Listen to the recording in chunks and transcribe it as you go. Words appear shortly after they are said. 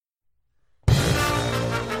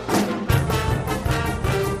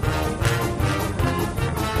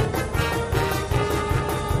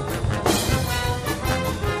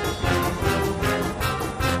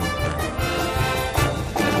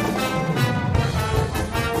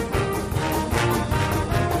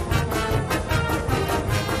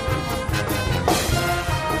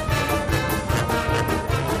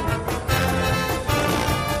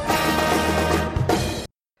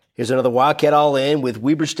Here's another Wildcat All In with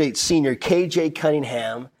Weber State senior KJ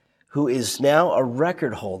Cunningham, who is now a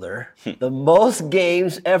record holder, the most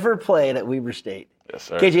games ever played at Weber State. Yes,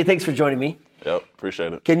 sir. KJ, thanks for joining me. Yep,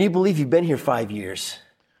 appreciate it. Can you believe you've been here 5 years?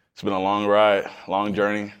 It's been a long ride, long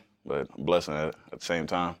journey, but a blessing at the same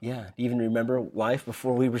time. Yeah. Do you even remember life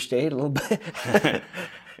before Weber State a little bit?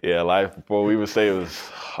 Yeah, life before Weber State was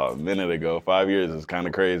a minute ago. 5 years is kind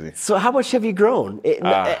of crazy. So how much have you grown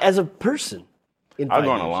as a person in 5 I've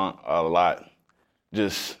grown years? a lot.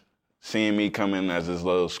 Just seeing me come in as this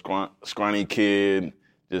little scrawny kid,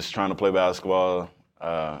 just trying to play basketball,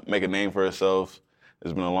 make a name for herself.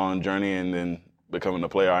 It's been a long journey, and then becoming the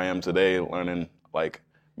player I am today, learning,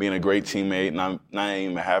 being a great teammate, not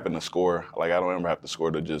even having to score. I don't ever have to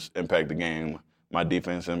score to just impact the game. My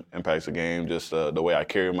defense impacts the game, just the way I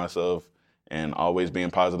carry myself, and always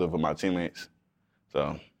being positive with my teammates.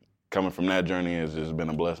 So coming from that journey has just been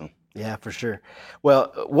a blessing. Yeah, for sure.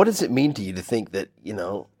 Well, what does it mean to you to think that,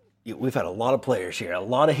 we've had a lot of players here, a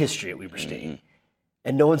lot of history at Weber State,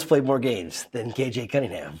 and no one's played more games than KJ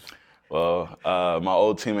Cunningham? Well, my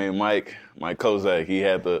old teammate Mike Kozak, he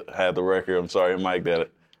had the record. I'm sorry, Mike, that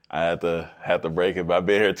I had to break it, but I've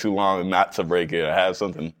been here too long not to break it. I have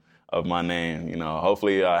something of my name.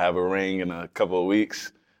 Hopefully I have a ring in a couple of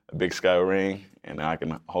weeks, a Big Sky ring, and I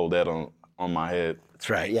can hold that on my head. That's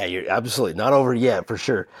right. Yeah, you're absolutely not over yet, for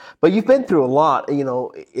sure. But you've been through a lot,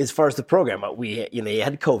 as far as the program. You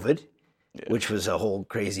had COVID, which was a whole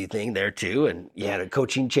crazy thing there too, and you had a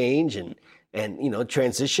coaching change and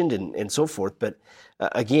transitioned and so forth. But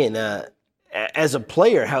again, as a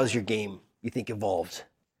player, how's your game, you think, evolved?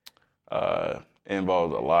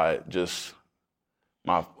 Involved a lot. Just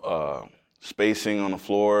my spacing on the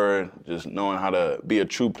floor, just knowing how to be a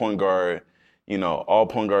true point guard. All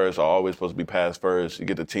point guards are always supposed to be pass first. You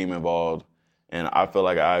get the team involved. And I feel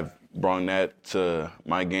like I've brought that to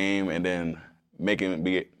my game, and then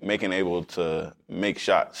making able to make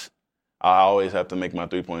shots. I always have to make my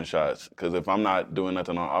three-point shots, because if I'm not doing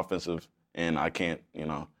nothing on offensive end, I can't,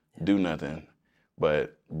 do nothing.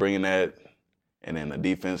 But bringing that, and then the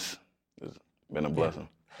defense has been a blessing.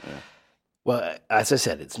 Yeah. Well, as I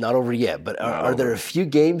said, it's not over yet, but are there a few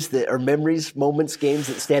games that are memories, moments, games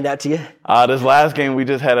that stand out to you? This last game we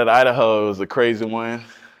just had at Idaho was a crazy one,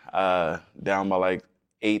 down by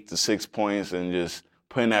 8 to 6 points, and just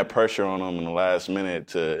putting that pressure on them in the last minute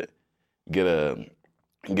to get a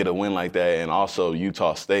win like that. And also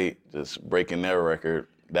Utah State just breaking their record,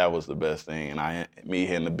 that was the best thing. And me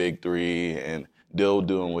hitting the big three, and Dill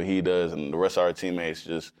doing what he does, and the rest of our teammates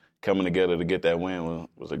just coming together to get that win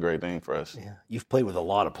was a great thing for us. Yeah, you've played with a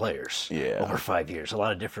lot of players over 5 years, a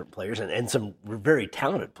lot of different players, and some very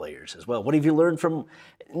talented players as well. What have you learned from,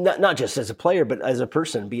 not just as a player, but as a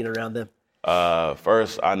person, being around them?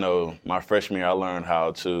 First, I know my freshman year, I learned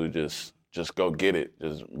how to just go get it,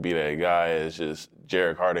 just be that guy. It's just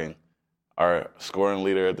Jarek Harding, our scoring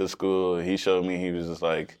leader at the school. He showed me, he was just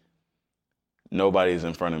like, nobody's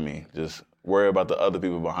in front of me. Just worry about the other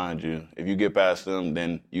people behind you. If you get past them,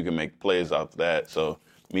 then you can make plays off that. So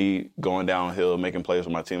me going downhill, making plays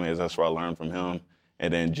with my teammates, that's what I learned from him.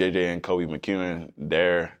 And then JJ and Kobe McEwen,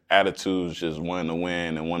 their attitudes just wanting to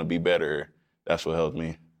win and want to be better. That's what helped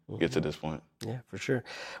me get to this point. Yeah, for sure.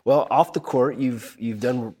 Well, off the court, you've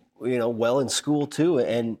done well in school too,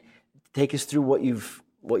 and take us through what you've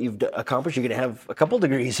accomplished. You're going to have a couple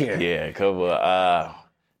degrees here. Yeah, a couple.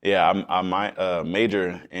 I might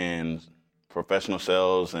major in professional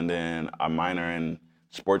sales, and then I minor in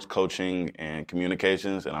sports coaching and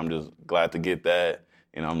communications, and I'm just glad to get that.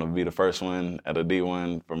 I'm going to be the first one at a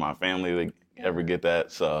D1 for my family to ever get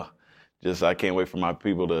that. So I can't wait for my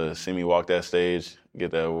people to see me walk that stage,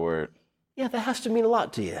 get that award. Yeah, that has to mean a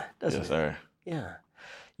lot to you, doesn't it? Yes, sir. Yeah.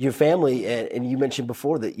 Your family, and you mentioned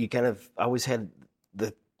before that you kind of always had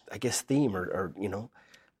the, theme or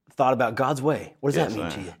thought about God's way. What does that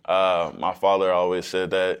mean to you? My father always said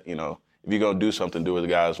that, if you're going to do something, do it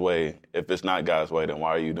God's way. If it's not God's way, then why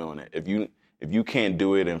are you doing it? If you can't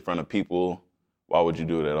do it in front of people, why would you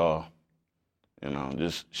do it at all?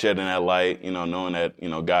 Just shedding that light, knowing that,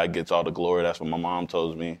 God gets all the glory. That's what my mom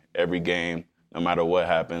told me. Every game, no matter what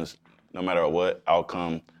happens, no matter what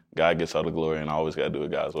outcome, God gets all the glory, and I always got to do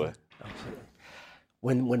it God's way. Absolutely.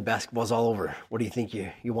 When basketball's all over, what do you think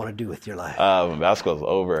you want to do with your life? When basketball's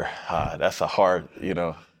over, that's a hard,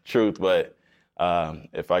 truth. But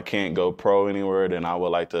if I can't go pro anywhere, then I would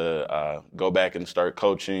like to go back and start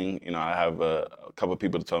coaching. I have a couple of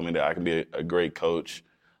people to tell me that I can be a great coach,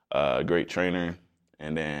 a great trainer,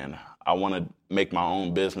 and then I want to make my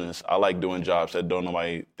own business. I like doing jobs that don't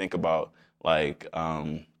nobody think about, like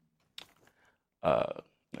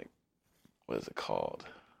what is it called?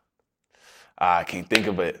 I can't think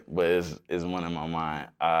of it, but it's one in my mind.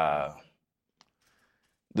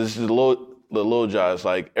 This is the little job. It's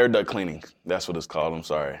like air duct cleaning. That's what it's called. I'm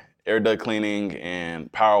sorry. Air duct cleaning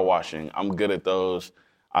and power washing. I'm good at those.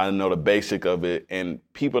 I know the basic of it, and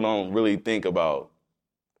people don't really think about,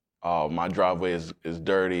 oh, my driveway is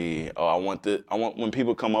dirty. Oh, I want when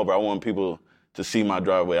people come over, I want people to see my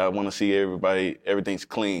driveway. I want to see everything's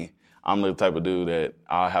clean. I'm the type of dude that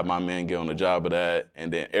I'll have my man get on the job of that.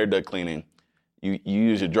 And then air duct cleaning, you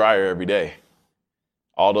use your dryer every day.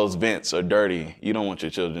 All those vents are dirty. You don't want your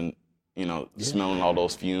children, smelling all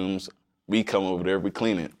those fumes. We come over there, we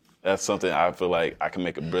clean it. That's something I feel like I can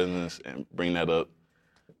make a business and bring that up.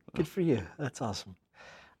 Good for you. That's awesome.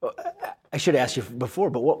 I should have asked you before,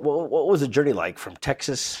 but what was the journey like from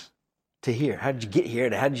Texas to here? How did you get here?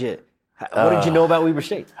 And what did you know about Weber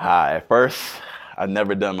State? At first, I'd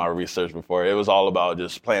never done my research before. It was all about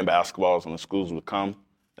just playing basketball when the schools would come.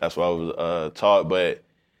 That's what I was taught. But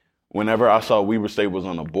whenever I saw Weber State was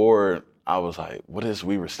on the board, I was like, what is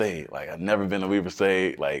Weber State? Like, I've never been to Weber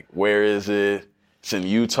State. Like, where is it? It's in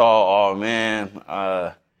Utah. Oh, man.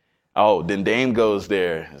 Then Dame goes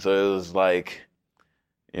there. So it was like,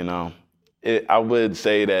 I would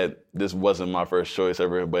say that this wasn't my first choice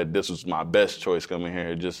ever, but this was my best choice coming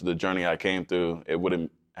here. Just the journey I came through, it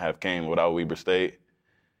wouldn't have came without Weber State.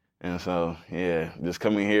 And so, yeah, just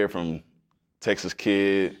coming here from Texas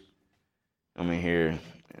kid, coming here,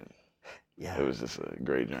 it was just a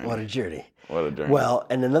great journey. What a journey. What a journey. Well,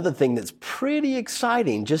 and another thing that's pretty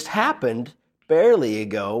exciting just happened barely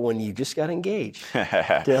ago when you just got engaged.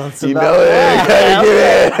 Tell us about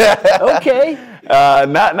that. Okay.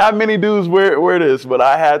 Not many dudes wear this, but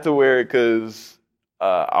I had to wear it because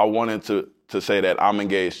I wanted to say that I'm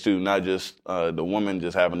engaged too, not just the woman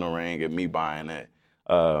just having the ring and me buying it.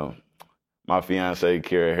 My fiance,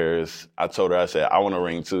 Kara Harris, I told her, I said, I want a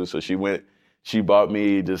ring too. So she bought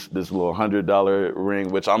me just this little $100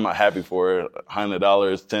 ring, which I'm not happy for. $100,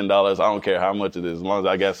 $10, I don't care how much it is, as long as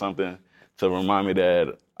I got something to remind me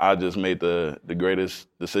that I just made the greatest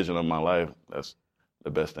decision of my life. That's the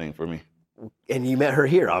best thing for me. And you met her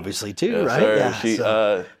here, obviously, too, yes, right?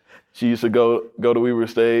 Sir. She used to go to Weber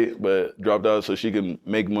State, but dropped out so she can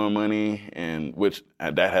make more money, and which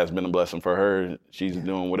that has been a blessing for her. She's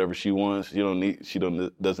doing whatever she wants. She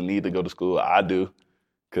doesn't need to go to school. I do,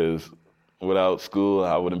 because without school,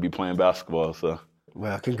 I wouldn't be playing basketball. So.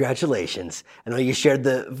 Well, congratulations. I know you shared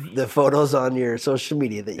the photos on your social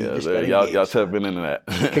media that you just got engaged. Y'all tapping into that.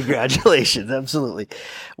 Congratulations, absolutely.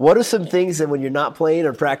 What are some things that when you're not playing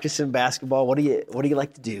or practicing basketball, what do you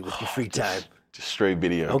like to do with your free time? Just straight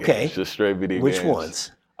video okay. games. Just straight video Which games. Which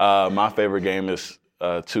ones? My favorite game is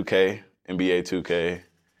 2K, NBA 2K.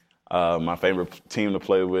 My favorite team to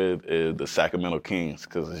play with is the Sacramento Kings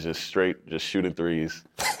because it's just shooting threes.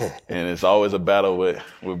 And it's always a battle with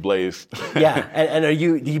Blaze. Yeah, and do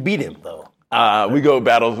you beat him, though? We go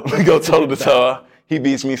battle. We go toe to toe. He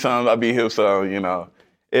beats me some, I beat him some,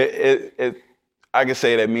 I can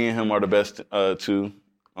say that me and him are the best two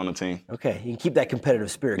on the team. Okay, you can keep that competitive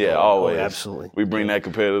spirit going. Yeah, always. Oh, absolutely. We bring that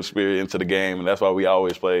competitive spirit into the game, and that's why we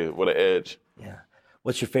always play with an edge. Yeah.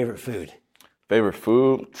 What's your favorite food? Favorite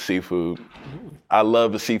food? Seafood. I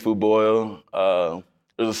love the seafood boil.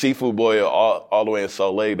 There's a seafood boil all the way in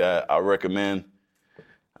Salt Lake that I recommend.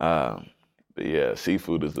 But yeah,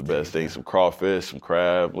 seafood is the best thing. Some crawfish, some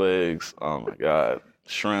crab legs. Oh my God.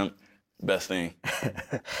 Shrimp, best thing.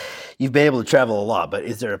 You've been able to travel a lot, but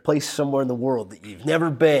is there a place somewhere in the world that you've never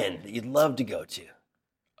been that you'd love to go to?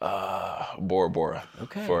 Bora Bora.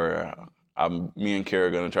 Okay. Me and Kara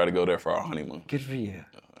are going to try to go there for our honeymoon. Good for you.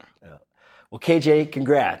 Well, KJ,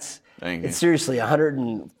 congrats. Thank you. And seriously,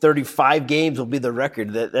 135 games will be the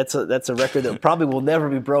record. That's a record that probably will never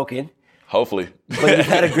be broken. Hopefully. But you've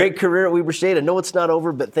had a great career at Weber State. I know it's not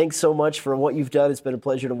over, but thanks so much for what you've done. It's been a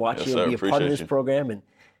pleasure to watch you and be a part of this program.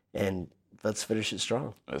 And let's finish it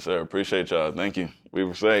strong. Yes, sir. Appreciate y'all. Thank you.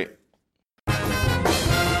 Weber State.